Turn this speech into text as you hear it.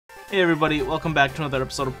Hey everybody, welcome back to another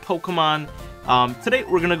episode of Pokemon. Today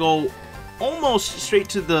we're gonna go almost straight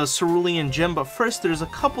to the Cerulean Gym, but first there's a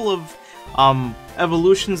couple of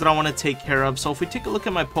evolutions that I want to take care of. So if we take a look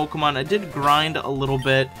at my Pokemon, I did grind a little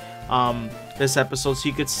bit this episode, so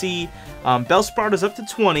you could see Bellsprout is up to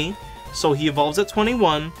 20, so he evolves at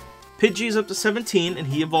 21. Pidgey is up to 17, and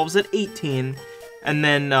he evolves at 18. And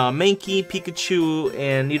then Mankey, Pikachu,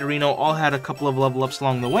 and Nidorino all had a couple of level ups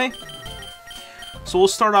along the way. So we'll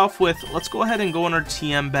start off with, let's go ahead and go in our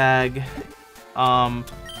TM bag. I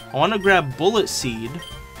want to grab Bullet Seed.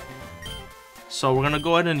 So we're going to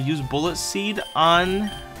go ahead and use Bullet Seed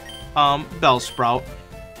on Bellsprout.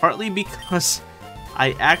 Partly because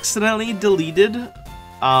I accidentally deleted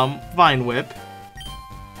Vine Whip.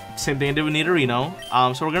 Same thing I did with Nidorino.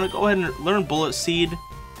 So we're going to go ahead and learn Bullet Seed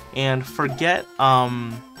and forget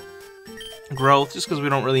Growth, just because we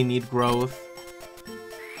don't really need Growth.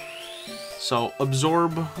 So,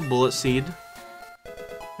 absorb Bullet Seed.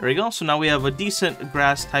 There we go. So now we have a decent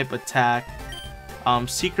grass type attack.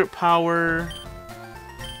 Secret Power.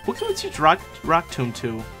 What can we teach Rock Tomb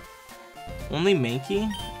to? Only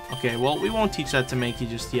Mankey? Okay, well, we won't teach that to Mankey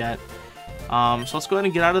just yet. So let's go ahead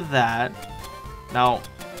and get out of that. Now,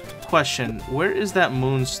 question. Where is that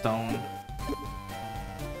Moonstone?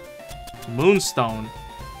 Moonstone.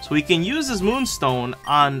 So we can use this Moonstone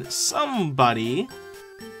on somebody.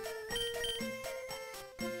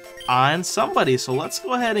 So let's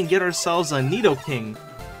go ahead and get ourselves a Nidoking.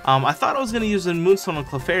 I thought I was going to use a Moonstone on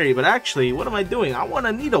Clefairy, but actually, what am I doing? I want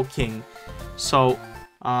a Nidoking. So,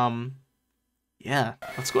 yeah,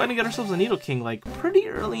 let's go ahead and get ourselves a Nidoking, like, pretty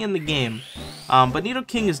early in the game. But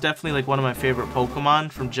Nidoking is definitely, like, one of my favorite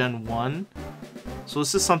Pokemon from Gen 1. So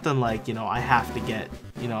this is something, like, you know, I have to get,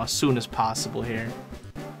 you know, as soon as possible here.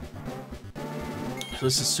 So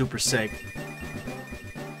this is super sick.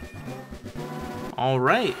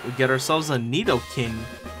 Alright, we get ourselves a Nidoking.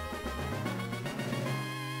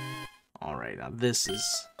 Alright, now this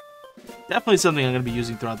is definitely something I'm going to be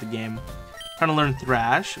using throughout the game. Trying to learn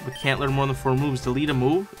Thrash, but can't learn more than 4 moves. Delete a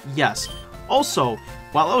move? Yes. Also,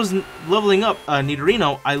 while I was leveling up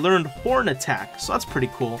Nidorino, I learned Horn Attack, so that's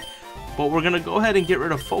pretty cool. But we're going to go ahead and get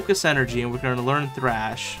rid of Focus Energy, and we're going to learn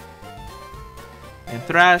Thrash. And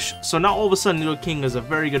Thrash, so now all of a sudden Nidoking is a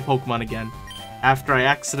very good Pokemon again. After I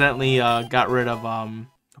accidentally got rid of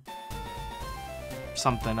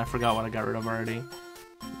something. I forgot what I got rid of already.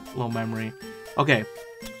 Low memory. Okay,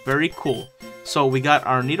 very cool. So we got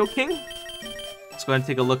our Nidoking. Let's go ahead and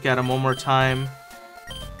take a look at him one more time.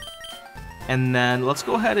 And then let's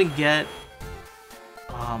go ahead and get...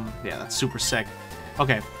 yeah, that's super sick.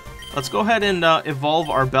 Okay, let's go ahead and evolve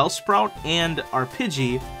our Bellsprout and our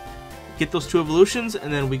Pidgey. Get those 2 evolutions,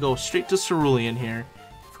 and then we go straight to Cerulean here.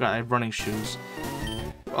 Forgot I have running shoes.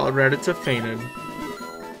 Well, Rattata fainted.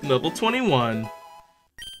 Level 21.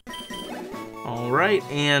 Alright,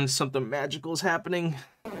 and something magical is happening.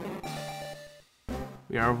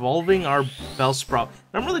 We are evolving our Bellsprout.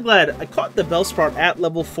 I'm really glad I caught the Bellsprout at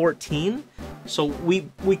level 14. So we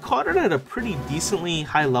caught it at a pretty decently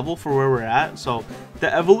high level for where we're at. So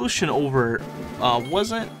the evolution over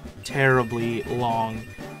wasn't terribly long.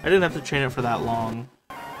 I didn't have to train it for that long.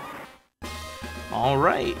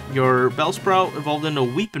 Alright, your Bellsprout evolved into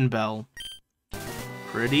Weepinbell.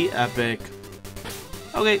 Pretty epic.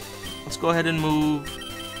 Okay, let's go ahead and move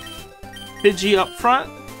Pidgey up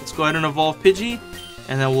front. Let's go ahead and evolve Pidgey,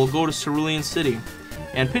 and then we'll go to Cerulean City.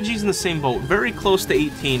 And Pidgey's in the same boat, very close to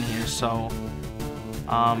 18 here, so...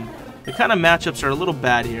 the kind of matchups are a little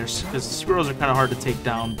bad here, because the Squirrels are kind of hard to take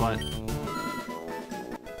down, but...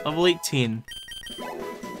 Level 18.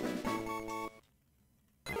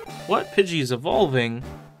 What? Pidgey's evolving?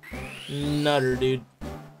 Nutter, dude.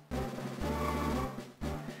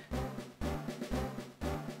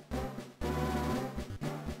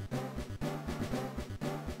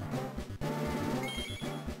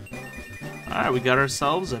 Alright, we got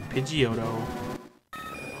ourselves a Pidgeotto.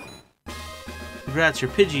 Congrats,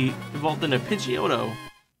 your Pidgey evolved into Pidgeotto.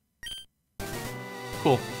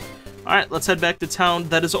 Cool. Alright, let's head back to town.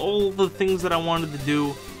 That is all the things that I wanted to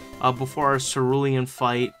do before our Cerulean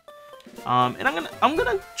fight. And I'm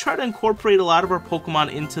gonna try to incorporate a lot of our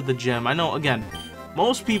Pokemon into the gym. I know, again,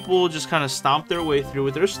 most people just kind of stomp their way through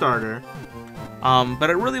with their starter. But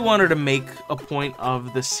I really wanted to make a point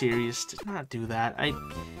of the series to not do that.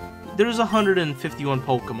 There's 151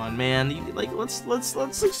 Pokemon, man. Like,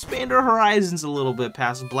 let's expand our horizons a little bit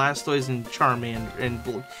past Blastoise and Charmander and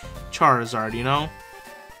Charizard, you know?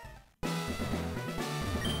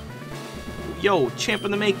 Yo, champ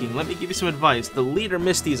in the making, let me give you some advice. The leader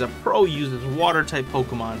Misty is a pro uses water-type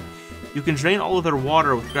Pokemon. You can drain all of their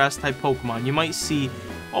water with grass-type Pokemon. You might see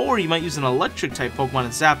Or you might use an electric type Pokemon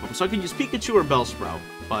and zap them. So I could use Pikachu or Bellsprout.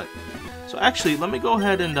 But so actually, let me go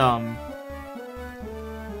ahead and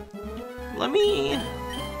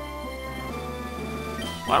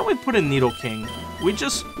why don't we put in Nidoking? We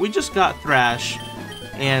just got Thrash,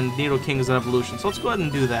 and Nidoking is an evolution. So let's go ahead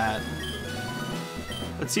and do that.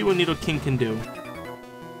 Let's see what Nidoking can do.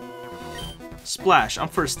 Splash, I'm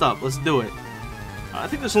first up. Let's do it. I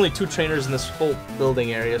think there's only 2 trainers in this whole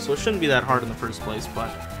building area, so it shouldn't be that hard in the first place, but...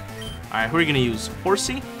 Alright, who are you going to use?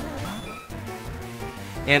 Horsey?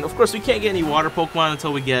 And, of course, we can't get any water Pokemon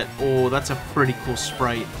until we get... Oh, that's a pretty cool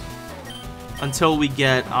sprite. Until we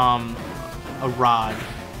get, a Rod.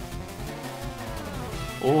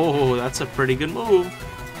 Oh, that's a pretty good move.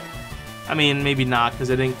 I mean, maybe not, because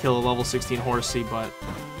I didn't kill a level 16 Horsey, but...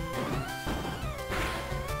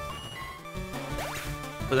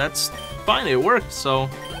 But that's fine, it worked, so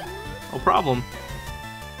no problem.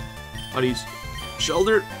 Buddies,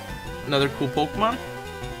 Shelder, another cool Pokemon.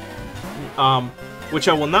 Which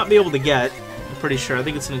I will not be able to get, I'm pretty sure. I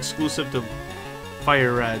think it's an exclusive to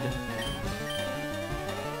Fire Red.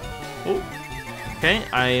 Oh, okay,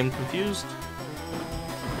 I am confused.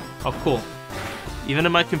 Oh, cool. Even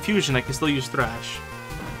in my confusion, I can still use Thrash.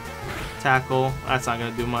 Tackle, that's not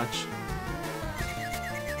gonna do much.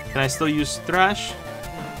 Can I still use Thrash?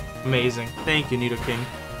 Amazing. Thank you, Nidoking.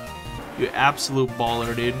 You absolute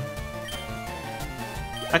baller, dude.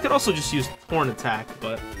 I could also just use Horn Attack,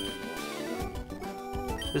 but...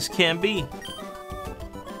 This can't be.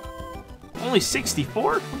 Only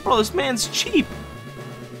 64? Bro, this man's cheap!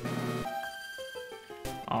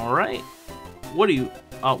 Alright. What are you...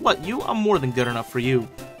 what? You? I'm more than good enough for you.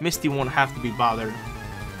 Misty won't have to be bothered.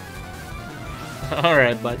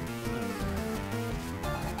 Alright, bud.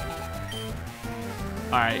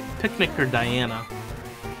 Alright, Picnic or Diana?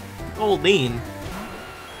 Goldeen.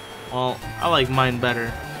 Well, I like mine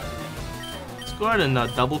better. Let's go ahead and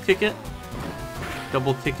double kick it.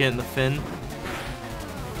 Double kick it in the fin.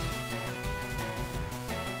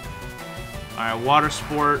 Alright, Water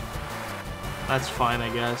Sport. That's fine, I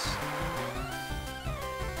guess.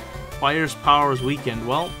 Fire's power is weakened.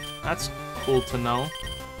 Well, that's cool to know.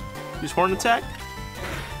 Use Horn Attack.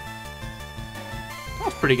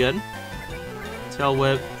 That's pretty good. Tail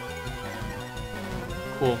Whip.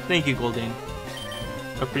 Cool. Thank you, Goldeen.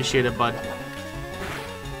 Appreciate it, bud.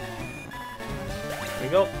 There you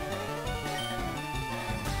go.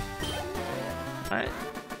 Alright.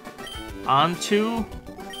 On to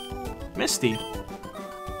Misty.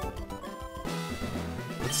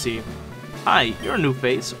 Let's see. Hi, you're a new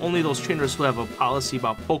face. Only those trainers who have a policy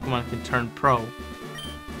about Pokemon can turn pro.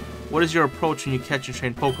 What is your approach when you catch and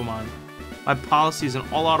train Pokemon? My policy is an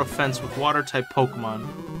all-out offense with Water-type Pokemon.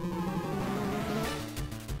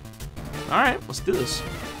 Alright, let's do this.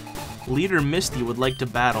 Leader Misty would like to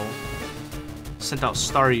battle. Sent out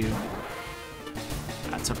Staryu.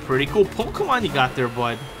 That's a pretty cool Pokemon you got there,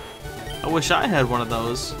 bud. I wish I had one of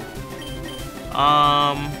those.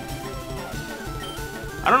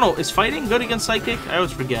 I don't know, is fighting good against Psychic? I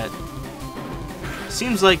always forget.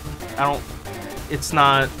 Seems like it's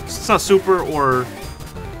not super or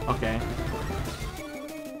okay.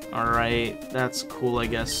 Alright, that's cool, I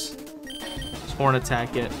guess. Let's Horn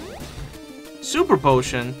Attack it. Super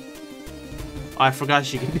Potion? Oh, I forgot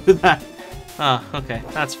she can do that. Ah, okay,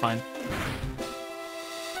 that's fine.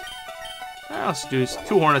 Let's do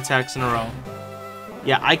 2 Horn Attacks in a row.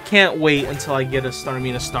 Yeah, I can't wait until I get a Starmie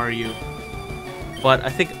and a Staryu. But I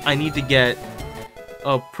think I need to get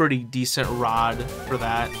a pretty decent Rod for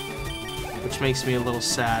that. Which makes me a little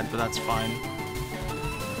sad, but that's fine.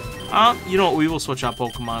 You know what? We will switch out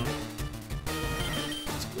Pokemon.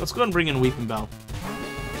 Let's go ahead and bring in Weeping Bell.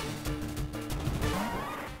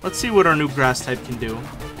 Let's see what our new Grass type can do.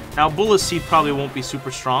 Now, Bullet Seed probably won't be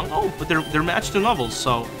super strong. Oh, but they're matched in levels,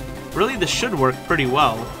 so really this should work pretty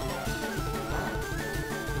well.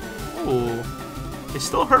 Ooh. It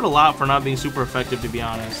still hurt a lot for not being super effective, to be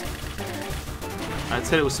honest. Let's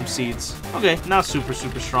hit it with some seeds. Okay, not super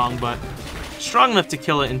strong, but strong enough to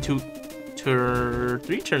kill it in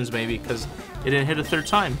 3 turns maybe, because it didn't hit a 3rd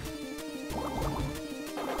time.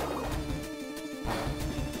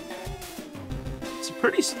 It's a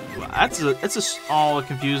pretty... oh, it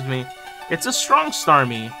confused me. It's a strong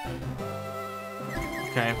Starmie.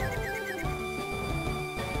 Okay.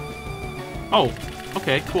 Oh,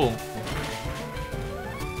 okay, cool.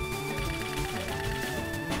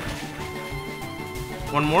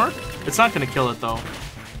 One more? It's not gonna kill it though.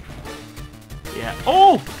 Yeah.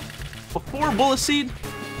 Oh! Before Bullet Seed?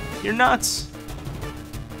 You're nuts.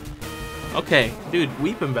 Okay, dude,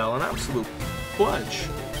 Weeping Bell, an absolute clutch.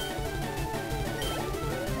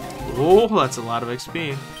 Oh, that's a lot of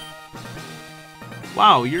XP.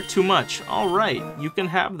 Wow, you're too much. Alright, you can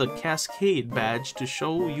have the Cascade badge to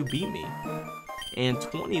show you beat me. And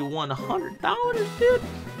 $2,100, dude?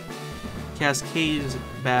 Cascade's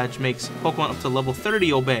badge makes Pokemon up to level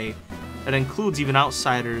 30 obey. That includes even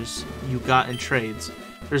outsiders you got in trades.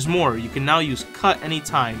 There's more. You can now use Cut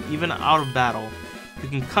anytime, even out of battle. You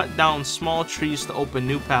can cut down small trees to open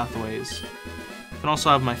new pathways. You can also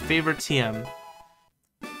have my favorite TM.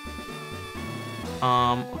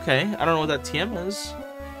 Okay, I don't know what that TM is.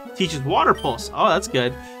 Teaches Water Pulse. Oh, that's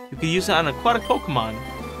good. You can use it on aquatic Pokemon.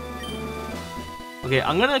 Okay,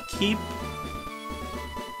 I'm gonna keep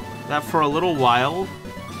that for a little while.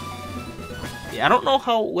 Yeah, I don't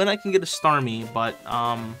know when I can get a Starmie, but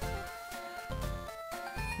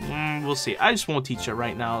we'll see. I just won't teach it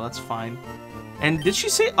right now. That's fine. And did she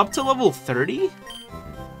say up to level 30?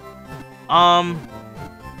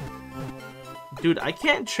 Dude, I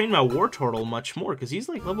can't train my Wartortle much more because he's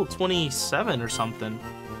like level 27 or something.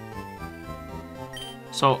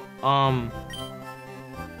 So,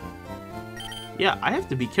 yeah, I have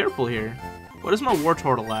to be careful here. What is my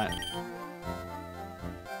Wartortle at?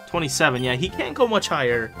 27. Yeah, he can't go much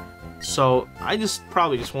higher. So, I just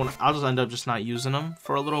probably just won't. I'll just end up just not using him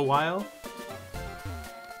for a little while.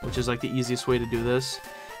 Which is like the easiest way to do this.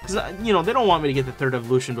 Because, you know, they don't want me to get the 3rd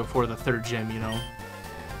evolution before the 3rd gym, you know.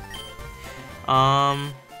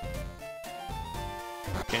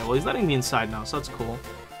 Okay, well, he's letting me inside now, so that's cool.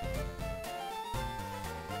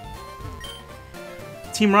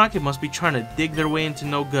 Team Rocket must be trying to dig their way into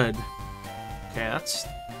no good. Okay, that's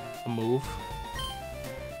a move.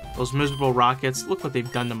 Those miserable Rockets, look what they've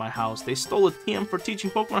done to my house. They stole a TM for teaching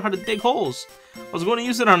Pokemon how to dig holes. I was going to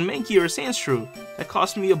use it on Mankey or Sandshrew. That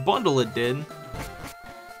cost me a bundle, it did.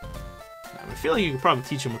 I feel like you could probably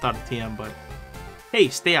teach him without a TM, but... Hey,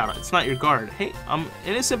 stay out. It's not your guard. Hey, I'm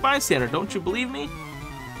innocent bystander. Don't you believe me?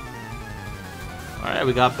 Alright,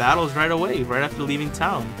 we got battles right away, right after leaving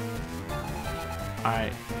town.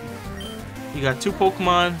 Alright. You got 2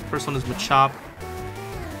 Pokemon. First one is Machop.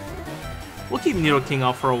 We'll keep Nidoking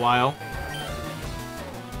out for a while.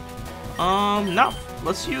 No.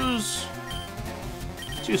 Let's use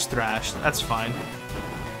Thrash. That's fine.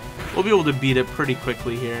 We'll be able to beat it pretty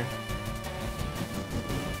quickly here.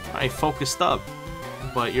 Alright, focused up.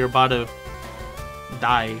 But you're about to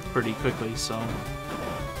die pretty quickly, so...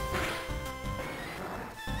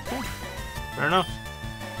 Okay. Fair enough.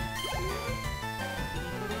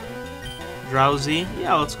 Drowsy.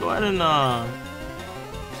 Yeah, let's go ahead and,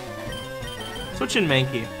 switch in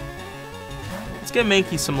Mankey. Let's get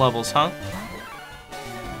Mankey some levels, huh?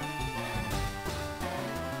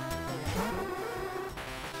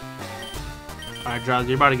 Alright, Drowsy,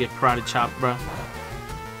 you're about to get Karate Chop, bruh.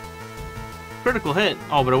 Critical hit.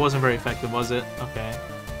 Oh, but it wasn't very effective, was it? Okay.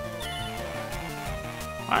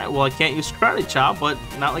 Alright, well, I can't use Karate Chop, but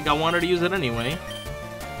not like I wanted to use it anyway.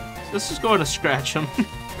 So let's just go ahead and scratch him.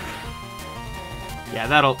 Yeah,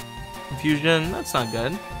 that'll... Confusion, that's not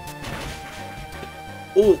good.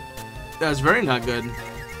 Oh, that's very not good.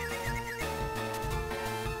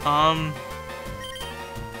 Let's go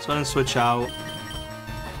ahead and switch out.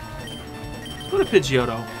 Let's go to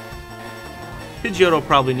Pidgeotto. Pidgeotto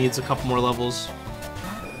probably needs a couple more levels.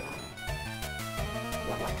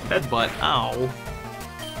 Headbutt. Ow.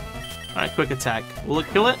 Alright, quick attack. Will it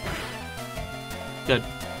kill it? Good.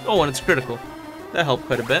 Oh, and it's critical. That helped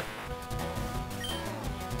quite a bit.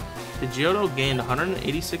 Pidgeotto gained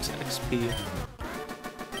 186 XP.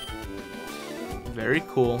 Very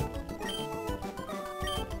cool.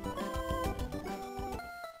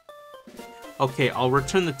 Okay, I'll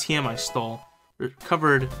return the TM I stole.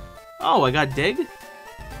 Recovered... Oh, I got Dig?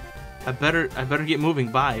 I better get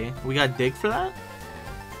moving by. We got Dig for that?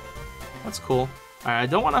 That's cool. Alright, I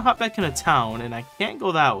don't want to hop back into town, and I can't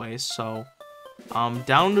go that way, so...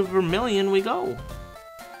 down to Vermilion we go.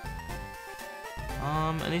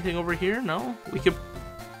 Anything over here? No? We could...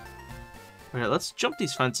 Alright, let's jump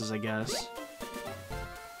these fences, I guess.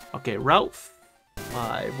 Okay, Route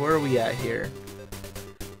 5. Where are we at here?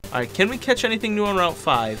 Alright, can we catch anything new on Route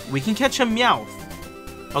 5? We can catch a Meowth.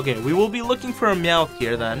 Okay, we will be looking for a Meowth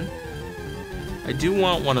here, then. I do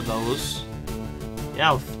want one of those.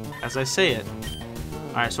 Meowth, as I say it.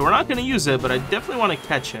 Alright, so we're not going to use it, but I definitely want to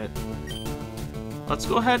catch it. Let's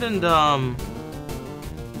go ahead and, I'm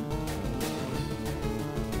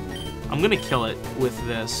going to kill it with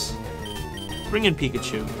this. Bring in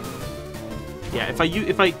Pikachu. Yeah,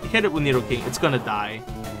 if I hit it with Nidoking, it's going to die.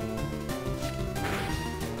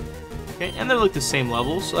 Okay, and they're like the same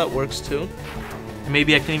level, so that works too.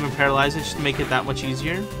 Maybe I can even paralyze it just to make it that much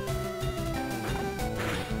easier.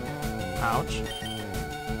 Ouch.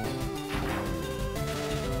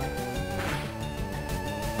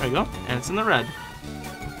 There we go. And it's in the red.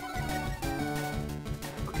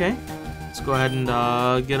 Okay. Let's go ahead and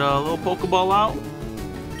get a little Pokeball out.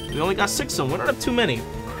 We only got 6 of them. We don't have too many.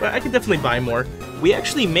 But I could definitely buy more. We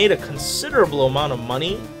actually made a considerable amount of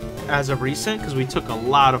money as of recent because we took a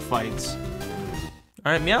lot of fights.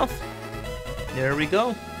 Alright, Meowth. There we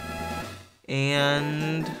go.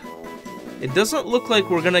 And it doesn't look like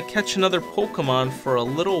we're going to catch another Pokemon for a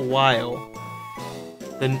little while.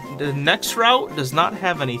 The next route does not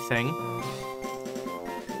have anything.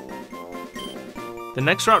 The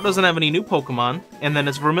next route doesn't have any new Pokemon. And then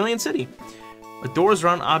it's Vermilion City. Adores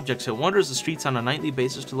round objects. It wanders the streets on a nightly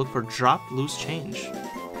basis to look for dropped loose change.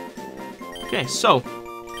 Okay, so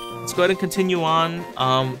let's go ahead and continue on.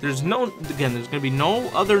 There's going to be no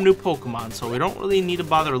other new Pokemon, so we don't really need to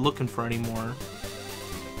bother looking for any more.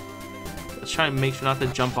 Let's try and make sure not to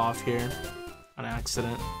jump off here on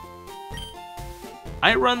accident.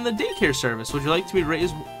 I run the daycare service. Would you like to be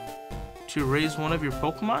raise one of your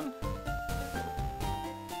Pokemon?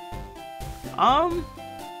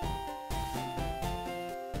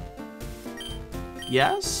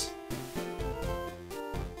 Yes?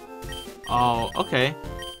 Oh, okay.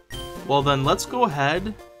 Well then, let's go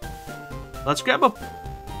ahead. Let's grab a... Go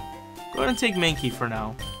ahead and take Mankey for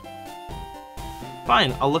now.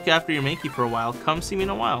 Fine, I'll look after your Mankey for a while. Come see me in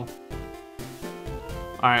a while.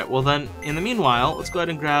 Alright, well then, in the meanwhile, let's go ahead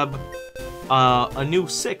and grab a new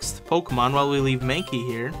 6th Pokemon while we leave Mankey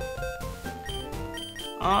here.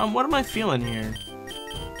 What am I feeling here?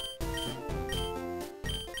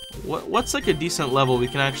 What's like a decent level we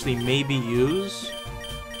can actually maybe use?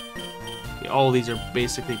 Okay, all of these are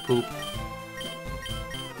basically poop.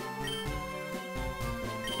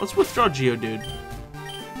 Let's withdraw Geodude.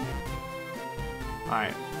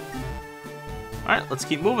 Alright. Alright, let's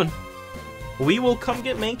keep moving. We will come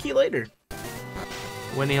get Mankey later,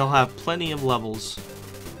 when he'll have plenty of levels.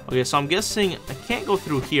 Okay, so I'm guessing I can't go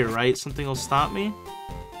through here, right? Something will stop me?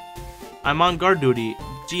 I'm on guard duty.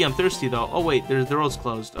 Gee, I'm thirsty though. Oh wait, the road's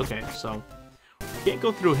closed. Okay, so can't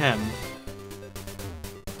go through him.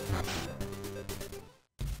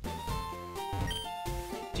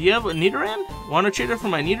 Do you have a Nidoran? Want to trade it for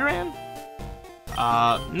my Nidoran?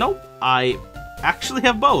 Nope. I actually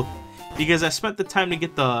have both. Because I spent the time to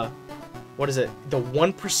get the... What is it? The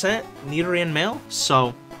 1% Nidoran mail?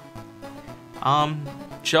 So...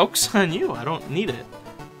 joke's on you. I don't need it.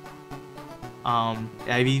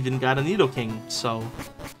 I've even got a Nidoking, so...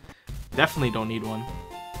 Definitely don't need one.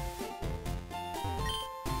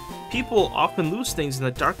 People often lose things in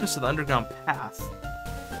the darkness of the underground path.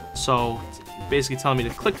 So... basically telling me to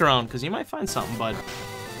click around because you might find something, bud.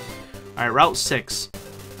 Alright, Route 6.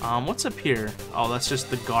 What's up here? Oh, that's just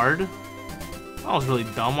the guard? That was really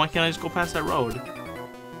dumb. Why can't I just go past that road?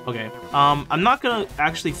 Okay. I'm not gonna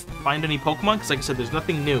actually find any Pokemon because, like I said, there's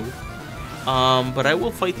nothing new. But I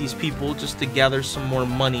will fight these people just to gather some more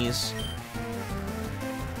monies.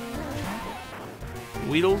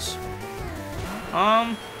 Weedles.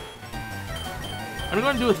 I'm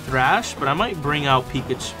gonna do a Thrash, but I might bring out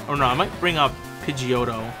Pikachu. Or no, I might bring out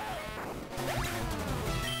Pidgeotto.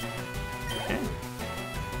 Okay.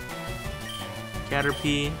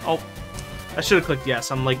 Caterpie. Oh, I should have clicked yes.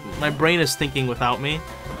 I'm like, my brain is thinking without me.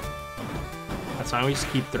 That's fine. We just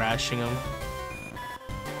keep thrashing him.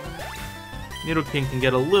 Nidoking can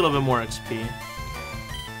get a little bit more XP.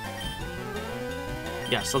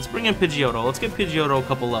 Yes, let's bring in Pidgeotto. Let's get Pidgeotto a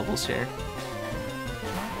couple levels here.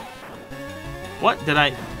 What? Did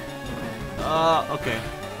I... okay.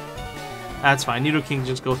 That's fine. Nidoking can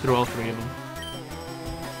just go through all 3 of them.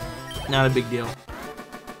 Not a big deal.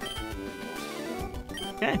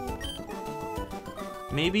 Okay.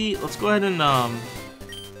 Maybe... Let's go ahead and,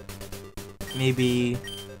 maybe...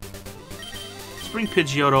 Let's bring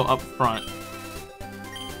Pidgeotto up front.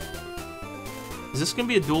 Is this gonna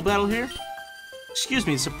be a dual battle here? Excuse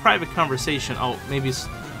me, it's a private conversation. Oh, maybe it's...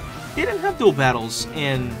 They didn't have dual battles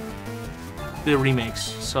in... the remakes,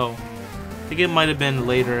 so I think it might have been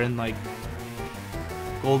later in like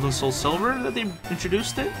Gold and Soul Silver that they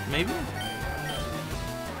introduced it, maybe?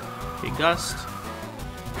 Okay, Gust.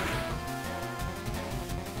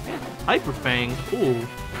 Hyper Fang. Ooh,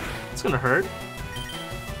 it's gonna hurt.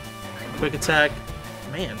 Quick Attack.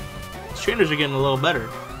 Man, these trainers are getting a little better.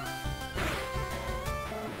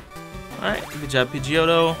 Alright, good job,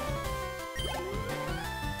 Pidgeotto.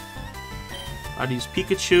 I'd use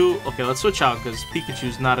Pikachu. Okay, let's switch out because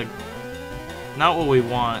Pikachu's not what we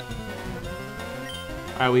want.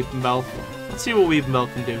 Alright, Weeping Bell. Let's see what Weeping Bell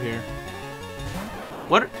can do here.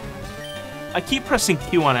 What? I keep pressing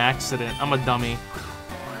Q on accident. I'm a dummy.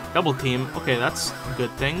 Double team. Okay, that's a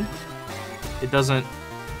good thing. It doesn't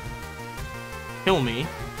kill me.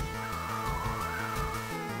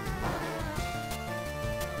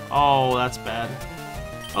 Oh, that's bad.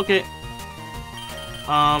 Okay.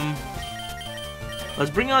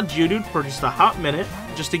 Let's bring out Geodude for just a hot minute,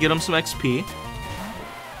 just to get him some XP.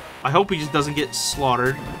 I hope he just doesn't get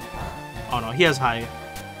slaughtered. Oh no, he has high.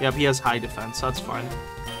 Yep, he has high defense. That's fine.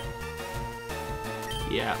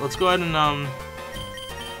 Yeah, let's go ahead and go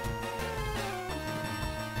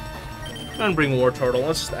ahead and bring War Turtle.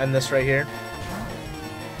 Let's just end this right here.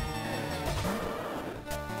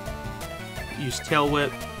 Use Tail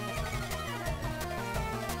Whip.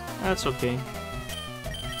 That's okay.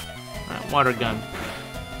 Alright, Water Gun.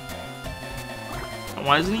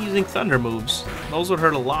 Why isn't he using Thunder moves? Those would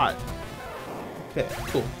hurt a lot. Okay,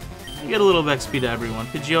 cool. You get a little bit of XP to everyone.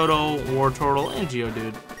 Pidgeotto, War Turtle, and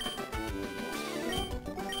Geodude.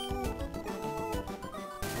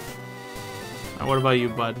 Alright, what about you,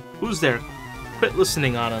 bud? Who's there? Quit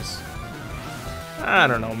listening on us. I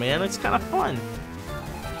don't know, man. It's kind of fun.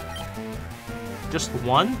 Just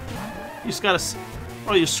one? You just gotta...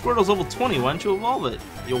 Oh, your Squirtle's level 20. Why don't you evolve it?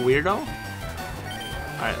 You weirdo?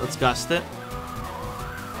 Alright, let's gust it.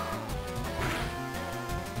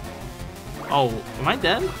 Oh, am I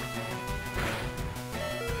dead?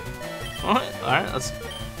 Alright, let's...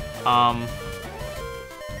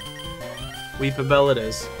 Weepinbell it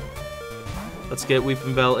is. Let's get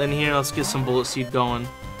Weepinbell in here. Let's get some Bullet Seed going.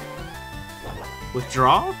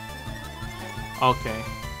 Withdraw? Okay.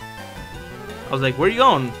 I was like, where are you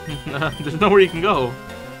going? There's nowhere you can go.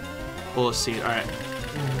 Bullet Seed, alright.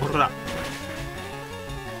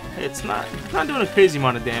 It's not doing a crazy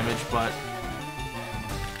amount of damage, but...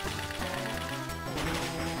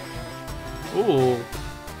 Ooh.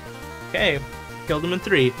 Okay. Killed him in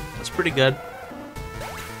 3. That's pretty good.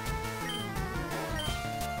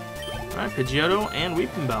 Alright, Pidgeotto and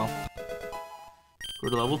Weepinbell. Go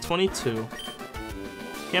to level 22.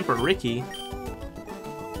 Camper Ricky.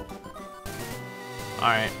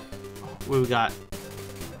 Alright. What we got?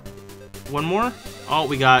 One more? Oh,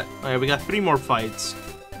 we got 3 more fights.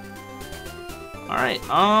 Alright,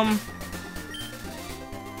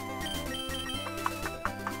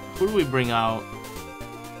 who do we bring out?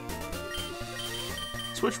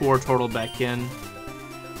 Switch War Turtle back in.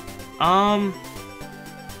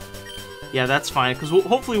 Yeah, that's fine, because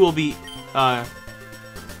hopefully we'll be, I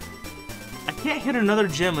can't hit another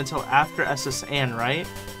gym until after SSN, right?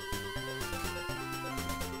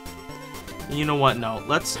 You know what? No.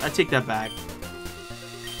 I take that back.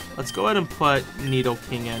 Let's go ahead and put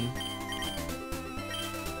Nidoking in.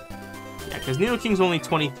 Yeah, because Nidoking's only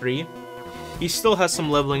 23. He still has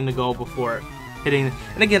some leveling to go before hitting...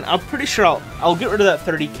 And again, I'm pretty sure I'll get rid of that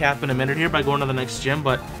 30 cap in a minute here by going to the next gym,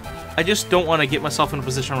 but I just don't want to get myself in a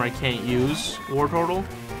position where I can't use War Turtle.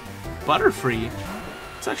 Butterfree.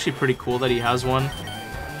 It's actually pretty cool that he has one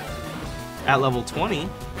at level 20.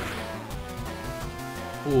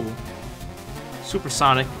 Ooh.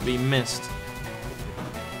 Supersonic, but he missed.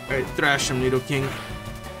 Alright, thrash him, Nidoking.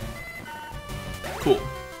 Cool.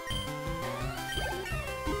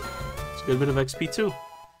 It's a good bit of XP too.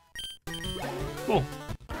 Cool.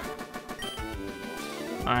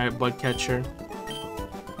 Alright, Budcatcher.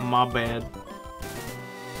 My bad.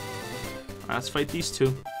 Alright, let's fight these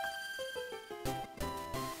two.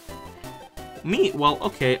 Me? Well,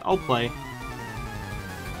 okay, I'll play.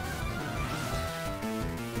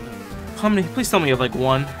 How many? Please tell me you have like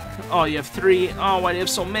 1. Oh, you have 3. Oh, why do you have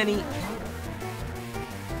so many?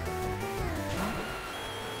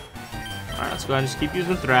 Alright, let's go ahead and just keep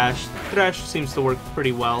using Thrash. Thrash seems to work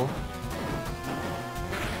pretty well.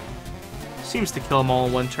 Seems to kill them all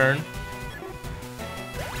in 1 turn.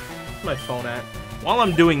 Where's my phone at? While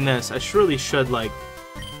I'm doing this, I surely should, like...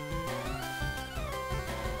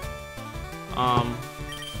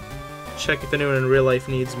 check if anyone in real life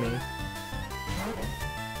needs me.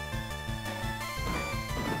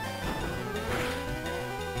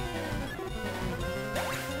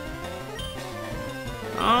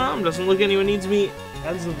 Doesn't look like anyone needs me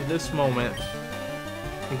as of this moment.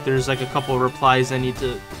 I think there's like a couple of replies I need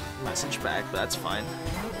to message back, but that's fine.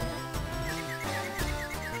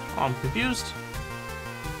 Oh, I'm confused.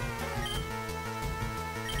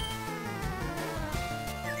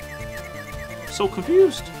 So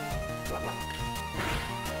confused.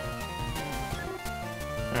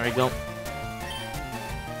 There we go.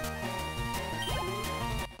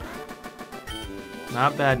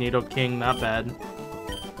 Not bad, Nidoking, not bad.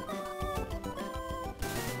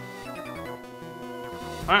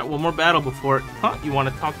 Alright, one more battle before... Huh? You want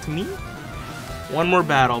to talk to me? One more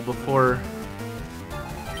battle before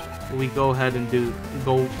we go ahead and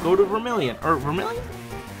go to Vermilion. Or Vermilion?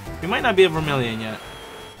 We might not be at Vermilion yet.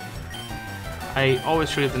 I always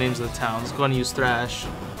forget the names of the towns. Go ahead and use Thrash.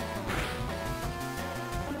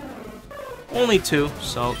 Only 2,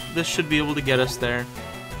 so this should be able to get us there.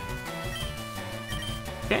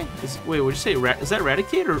 Okay, wait, what'd you say? Is that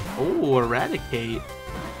Eradicate or... Oh, Eradicate.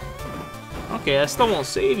 Okay, I still won't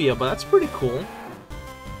save you, but that's pretty cool.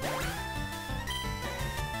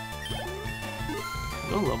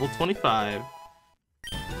 Oh, level 25.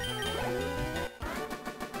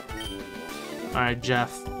 Alright,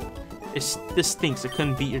 Jeff. This stinks. I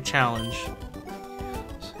couldn't beat your challenge.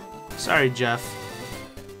 Sorry, Jeff.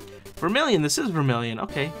 Vermilion. This is Vermilion.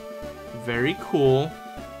 Okay. Very cool.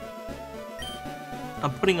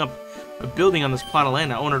 I'm putting up a building on this plot of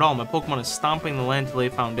land. I own it all. My Pokemon is stomping the land to lay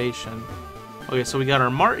foundation. Okay, so we got our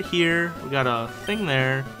mart here. We got a thing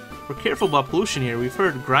there. We're careful about pollution here. We've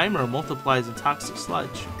heard Grimer multiplies in toxic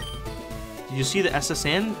sludge. Did you see the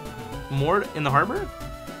SSN moored in the harbor?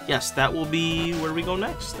 Yes, that will be where we go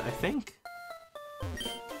next, I think.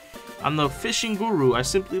 I'm the fishing guru. I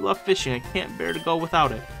simply love fishing. I can't bear to go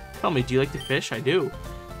without it. Tell me, do you like to fish? I do.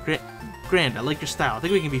 Grand, I like your style. I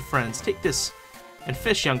think we can be friends. Take this and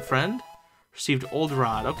fish, young friend. Received old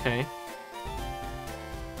rod. Okay.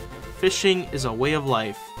 Fishing is a way of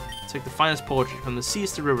life. It's like the finest poetry. From the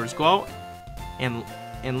seas to rivers. Go out and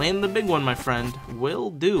land the big one, my friend. Will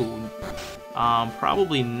do.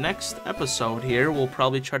 Probably next episode here, we'll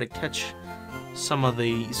probably try to catch some of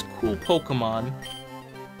these cool Pokemon.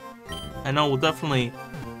 I know we'll definitely...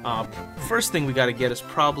 first thing we gotta get is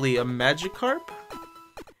probably a Magikarp.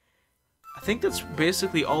 I think that's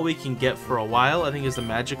basically all we can get for a while, I think, is the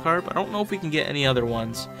Magikarp. I don't know if we can get any other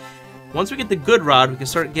ones. Once we get the good rod, we can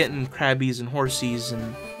start getting Krabbies and Horsies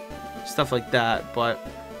and stuff like that, but...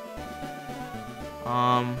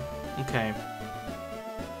 okay.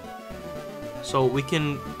 So we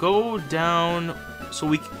can go down... So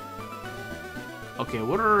we... Okay,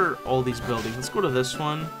 what are all these buildings? Let's go to this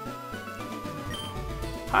one.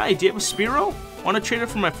 Hi, do you have a Spearow? Want to trade it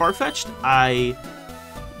for my Farfetch'd? I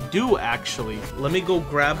do, actually. Let me go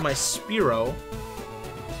grab my Spearow.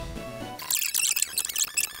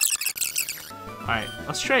 Alright,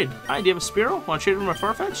 let's trade. Hi, do you have a Spearow? Want to trade it for my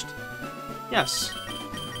Farfetch'd? Yes.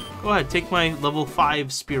 Go ahead, take my level 5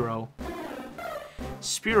 Spearow.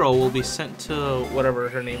 Spearow will be sent to whatever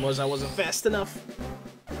her name was. I wasn't fast enough.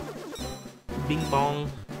 Bing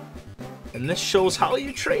bong. And this shows how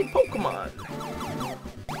you trade Pokemon.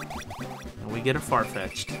 And we get a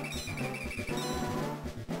Farfetch'd.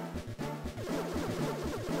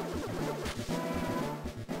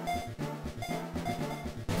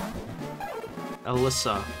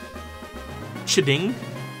 Alyssa. Chiding.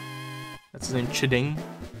 That's his name, Chiding.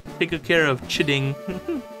 Take good care of Chiding.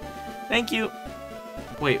 Thank you.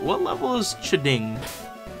 Wait, what level is Chiding?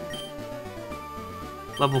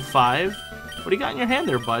 Level 5? What do you got in your hand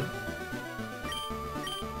there, bud?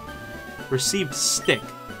 Received stick.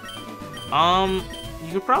 You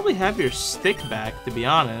could probably have your stick back, to be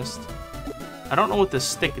honest. I don't know what this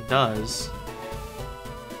stick does.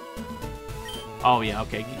 Oh, yeah,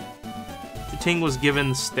 okay. Chiding was given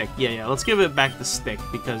the stick. Yeah, let's give it back the stick,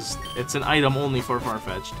 because it's an item only for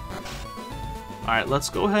Farfetch'd. Alright, let's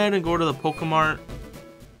go ahead and go to the Pokemart.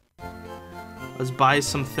 Let's buy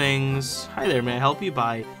some things. Hi there, may I help you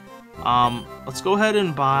buy? Let's go ahead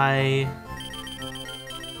and buy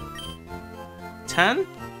 10?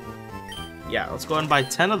 Yeah, let's go ahead and buy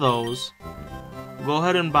 10 of those. We'll go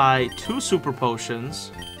ahead and buy 2 Super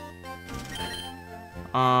Potions.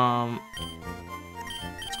 Let's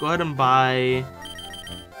go ahead and buy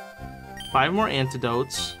 5 more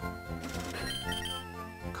Antidotes.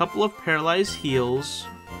 A couple of Paralyzed Heals.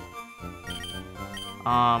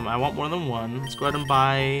 I want more than 1. Let's go ahead and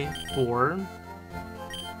buy 4.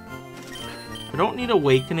 I don't need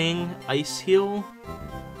Awakening, Ice Heal.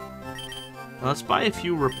 Let's buy a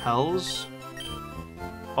few Repels.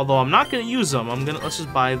 Although I'm not gonna use them. Let's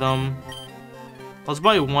just buy them. Let's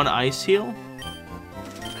buy 1 Ice Heal.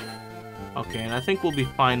 Okay, and I think we'll be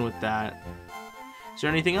fine with that. Is there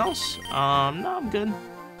anything else? No, I'm good.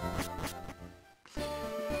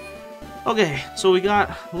 Okay, so we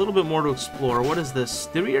got a little bit more to explore. What is this?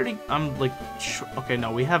 Did we already... okay,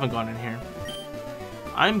 no, we haven't gone in here.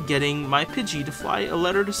 I'm getting my Pidgey to fly a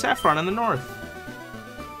letter to Saffron in the north.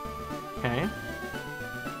 Okay.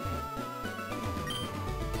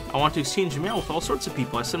 I want to exchange mail with all sorts of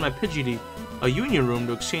people. I send my Pidgey to a union room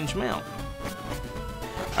to exchange mail.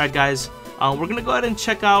 Alright, guys. We're going to go ahead and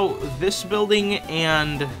check out this building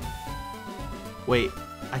and... Wait.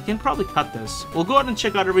 I can probably cut this. We'll go ahead and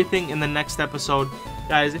check out everything in the next episode.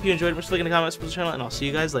 Guys, if you enjoyed, make sure to like in the comments, subscribe to the channel, and I'll see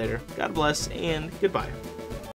you guys later. God bless, and goodbye.